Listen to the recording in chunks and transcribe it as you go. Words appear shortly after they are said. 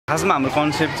खासमा हाम्रो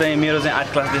कन्सेप्ट चाहिँ मेरो चाहिँ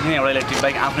 8 क्लासदेखि नै एउटा इलेक्ट्रिक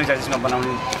बाइक आफ्नै चार्जेसमा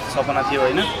बनाउने सपना थियो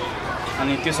होइन।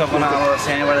 अनि त्यो सपना अब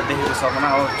सानैबाट देखेको सपना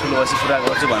अब ठुलो भएपछि पुरा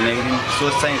गर्छु भन्ने एक दिन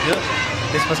सोच चाहिँ थियो।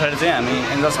 त्यस पछाडि चाहिँ हामी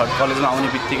एन्जल्स हट कलेजमा आउने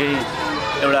बित्तिकै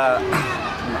एउटा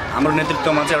हाम्रो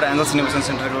नेतृत्वमा चाहिँ एउटा एन्जल्स इनोभेसन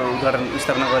सेन्टरको उद्घाटन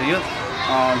स्थापना गरियो।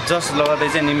 जस लगत्तै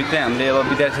चाहिँ निमित्तै हामीले अब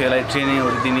विद्यार्थीहरूलाई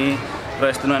ट्रेनिङहरू दिने र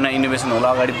यस्तो नयाँ नयाँ इनोभेसनहरू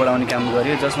अगाडि बढाउने काम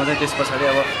गरियो, जसमा चाहिँ त्यस पछाडि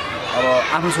अब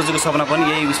आफ्नो सोचेको सपना पनि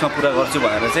यही उयसमा पुरा गर्छु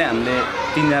भनेर चाहिँ हामीले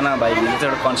 3 जना भाइ मिलेर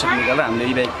चाहिँ एउटा कन्सेप्ट निकालेर हामीले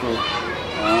ई बाइकको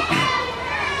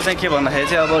चाहिँ के भन्दाखेरि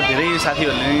चाहिँ अब धेरै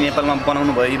साथीहरूले नेपालमा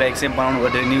बनाउनु भयो, ई बाइक चाहिँ बनाउनु भयो,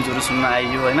 धेरै न्युजहरू सुन्न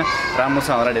आइयो होइन, राम्रो छ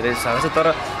भनेर धेरै थाहा छ। तर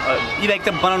ई बाइक त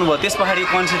बनाउनु भयो, त्यस पछाडि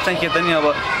कन्सेप्ट चाहिँ के त नि अब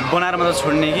बनाएर मात्र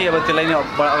छोड्ने कि अब त्यसलाई नै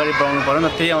अगाडि बढाउनु पऱ्यो नि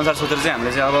त। त्यही अनुसार सोचेर चाहिँ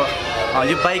हामीले चाहिँ अब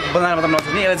यो बाइक बनाएर मात्र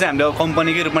नछोड्ने, यसलाई चाहिँ हामीले अब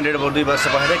कम्पनीकै रूपमा 1.5 वर्ष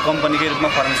पछाडि कम्पनीकै रूपमा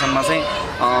फर्मेसनमा चाहिँ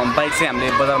बाइक चाहिँ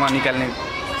हामीले बजारमा निकाल्ने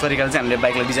तरिकाले चाहिँ हामीले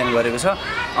बाइकलाई डिजाइन गरेको छ।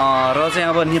 र चाहिँ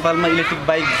अब नेपालमा इलेक्ट्रिक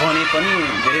बाइक बने पनि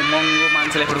धेरै महँगो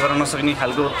मान्छेले एफोर्ड गर्न नसक्ने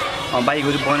खालको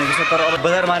बाइकहरू बनेको छ। तर अब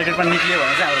बजार मार्केटमा निक्ल्यो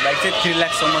भने चाहिँ हाम्रो बाइक चाहिँ 3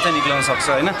 लाखसम्म चाहिँ निक्लाउन सक्छ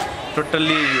होइन,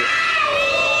 टोटल्ली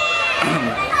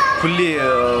फुल्ली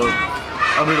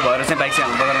अपडेट भएर चाहिँ बाइक चाहिँ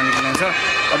हाम्रो बजारमा निक्लिन्छ।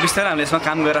 अब बिस्तारै हामीले यसमा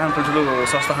काम गरेर ठुल्ठुलो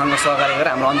संस्थासँग सहकारी गरेर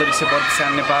हाम्रो अन्तरिक्ष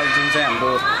प्रतिष्ठान नेपाल जुन चाहिँ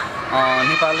हाम्रो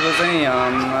नेपालको चाहिँ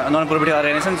नन प्रोहिबिटेड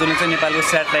अर्गनाइजेसन जसले चाहिँ नेपालको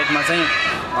स्याटेलाइटमा चाहिँ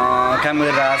काम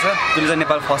गरिरहेको छ, जसले चाहिँ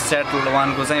नेपाल फर्स्ट स्याटेलाइट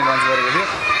 1 को चाहिँ लन्च गरेको थियो।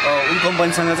 उन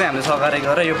कम्पनीसँग चाहिँ हामीले सहकारी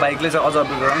गरेर यो बाइकले चाहिँ अझ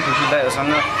अपडेट गराउनु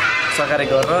ठुल्ठुलाहरूसँग सहकारी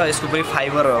गरेर यसको पनि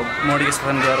फाइबर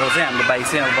मोडिफिकेसन गरेर चाहिँ हामीले बाइक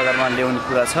चाहिँ अब बजारमा ल्याउने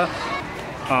कुरा छ।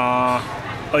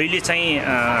 अहिले चाहिँ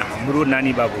हाम्रो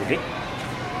नानी बाबुले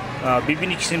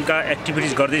विभिन्न किसिमका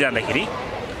एक्टिभिटिज गर्दै जाँदाखेरि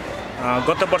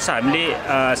गत वर्ष हामीले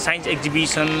साइन्स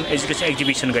एक्जिबिसन एजुकेसन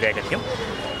एक्जिबिसन गरेका थियौँ।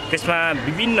 त्यसमा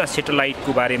विभिन्न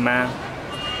सेटेलाइटको बारेमा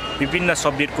विभिन्न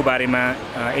सब्जेक्टको बारेमा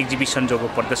एक्जिबिसन जब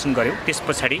प्रदर्शन गऱ्यौँ। त्यस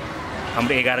पछाडि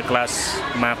हाम्रो 11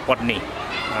 क्लासमा पढ्ने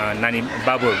नानी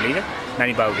बाबुहरूले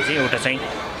चाहिँ एउटा चाहिँ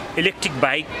इलेक्ट्रिक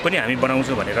बाइक पनि हामी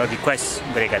बनाउँछौँ भनेर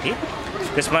रिक्वेस्ट गरेका थिए।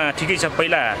 त्यसमा ठिकै छ,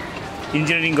 पहिला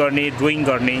इन्जिनियरिङ गर्ने, ड्रोइङ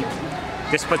गर्ने,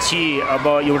 त्यसपछि अब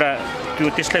एउटा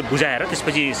त्यसलाई बुझाएर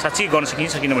त्यसपछि साँच्चै गर्न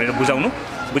सकिन भनेर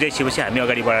बुझाइसकेपछि हामी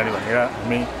अगाडि बढाउने भनेर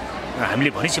हामीले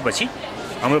भनिसकेपछि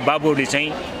हाम्रो बाबुहरूले चाहिँ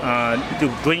त्यो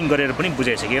ड्रोइङ गरेर पनि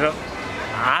बुझाइसकेर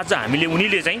आज हामीले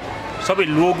उनीले चाहिँ सबै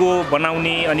लोगो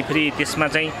बनाउने अनि फेरि त्यसमा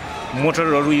चाहिँ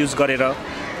मोटरहरू युज गरेर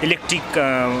इलेक्ट्रिक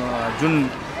जुन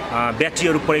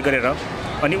ब्याट्रीहरू प्रयोग गरेर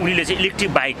अनि उनीले चाहिँ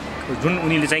इलेक्ट्रिक बाइक जुन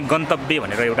उनीले चाहिँ गन्तव्य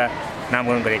भनेर एउटा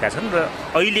नामकरण गरेका छन्। र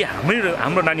अहिले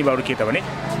हाम्रो नानी बाबुहरू के त भने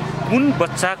कुन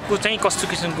बच्चाको चाहिँ कस्तो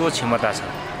किसिमको क्षमता छ,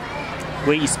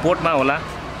 कोही स्पोर्टमा होला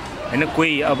होइन,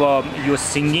 कोही अब यो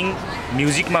सिङ्गिङ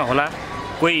म्युजिकमा होला,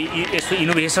 कोही यसो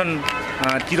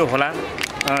इनोभेसनतिर होला,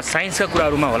 साइन्सका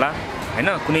कुराहरूमा होला होइन,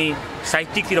 कुनै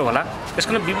साहित्यिकतिर होला। त्यस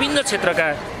कारण विभिन्न क्षेत्रका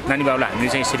नानी बाबुलाई हामीले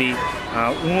चाहिँ यसरी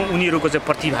उनीहरूको चाहिँ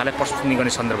प्रतिभालाई प्रस्तुत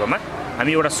गर्ने सन्दर्भमा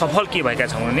हामी एउटा सफल के भएका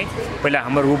छौँ भने पहिला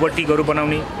हाम्रो रोबोटिकहरू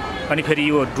बनाउने अनि फेरि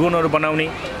यो ड्रोनहरू बनाउने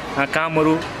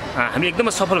कामहरू हामी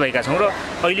एकदमै सफल भएका छौँ। र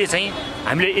अहिले चाहिँ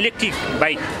हामीले इलेक्ट्रिक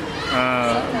बाइक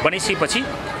बनाइसकेपछि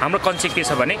हाम्रो कन्सेप्ट के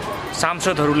छ भने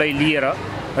सांसदहरूलाई लिएर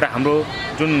र हाम्रो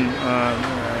जुन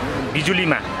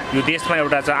बिजुलीमा यो देशमा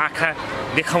एउटा चाहिँ आँखा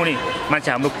देखाउने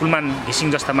मान्छे हाम्रो कुलमान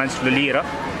घिसिङ जस्ता मान्छेहरूले लिएर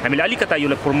हामीले अलिकता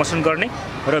यसलाई प्रमोसन गर्ने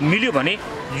र मिल्यो भने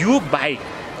यो बाइक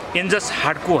एन्जल्स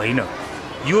हाटको होइन,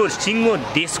 यो सिङ्गो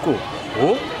देशको हो।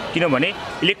 किनभने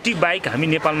इलेक्ट्रिक बाइक हामी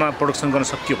नेपालमा प्रोडक्सन गर्न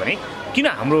सक्यो भने किन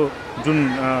हाम्रो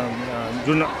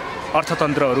जुन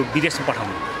अर्थतन्त्रहरू विदेशमा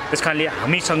पठाउनु। त्यस कारणले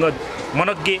हामीसँग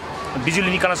मनग्गे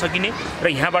बिजुली निकाल्न सकिने र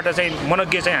यहाँबाट चाहिँ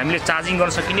मनग्गे चाहिँ हामीले चार्जिङ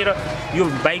गर्न सकिने र यो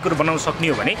बाइकहरू बनाउन सक्ने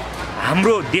हो भने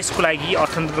हाम्रो देशको लागि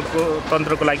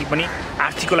अर्थतन्त्रको लागि पनि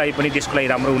आर्थिकको लागि पनि देशको लागि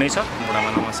राम्रो हुनेछ।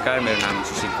 नमस्कार, मेरो नाम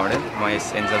सुशील पौडेल, म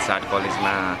यस एन्जल्स आर्ट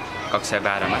कलेजमा कक्षा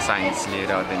 12मा साइन्स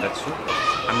लिएर अध्ययनरत छु।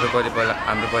 हाम्रो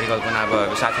परिकल्पना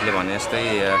अब साथीले भने जस्तै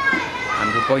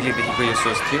हाम्रो पहिलेदेखिको यो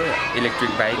सोच थियो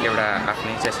इलेक्ट्रिक बाइक एउटा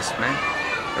आफ्नै चेसिसमा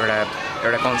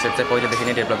एउटा कन्सेप्ट चाहिँ पहिलेदेखि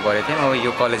नै डेभलप गरेको थियौँ। अब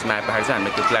यो कलेजमा आएपछि चाहिँ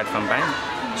हामीले त्यो प्लेटफर्म पायौँ।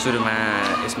 सुरुमा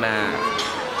यसमा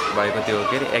भएको त्यो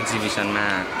के अरे एक्जिबिसनमा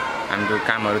हाम्रो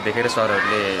कामहरू देखेर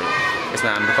सरहरूले यसमा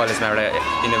हाम्रो कलेजमा एउटा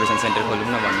इनोभेसन सेन्टर खोलौँ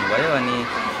न भन्नुभयो। अनि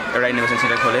एउटा इनोभेसन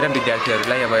सेन्टर खोलेर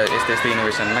विद्यार्थीहरूलाई अब यस्तो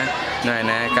इनोभेसनमा नयाँ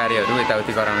नयाँ कार्यहरू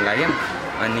यताउति गराउन लाग्यौँ।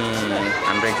 अनि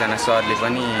हाम्रो एकजना सरले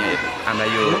पनि हामीलाई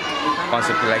यो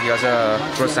कन्सेप्टको लागि अझ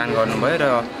प्रोत्साहन गर्नुभयो र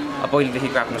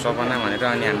पहिलेदेखिको आफ्नो सपना भनेर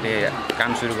अनि हामीले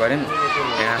काम सुरु गऱ्यौँ।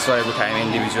 यहाँ सहयोग उठायौँ,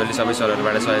 इन्डिभिजुअली सबै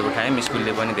सरहरूबाट सहयोग उठायौँ।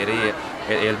 स्कुलले पनि धेरै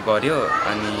हेल्प गर्यो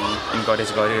अनि इन्करेज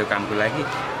गर्यो यो कामको लागि।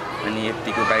 अनि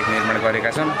यतिको बाइक निर्माण गरेका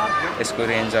छौँ। यसको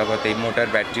रेन्ज अब त्यही मोटर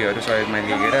ब्याट्रीहरू सहयोगमा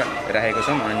लिएर राखेको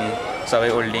छौँ। अनि सबै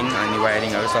ओल्डिङ अनि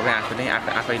वायरिङहरू सबै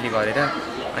आफैले गरेर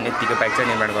अनि यतिको बाइक चाहिँ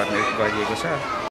निर्माण गरिएको छ।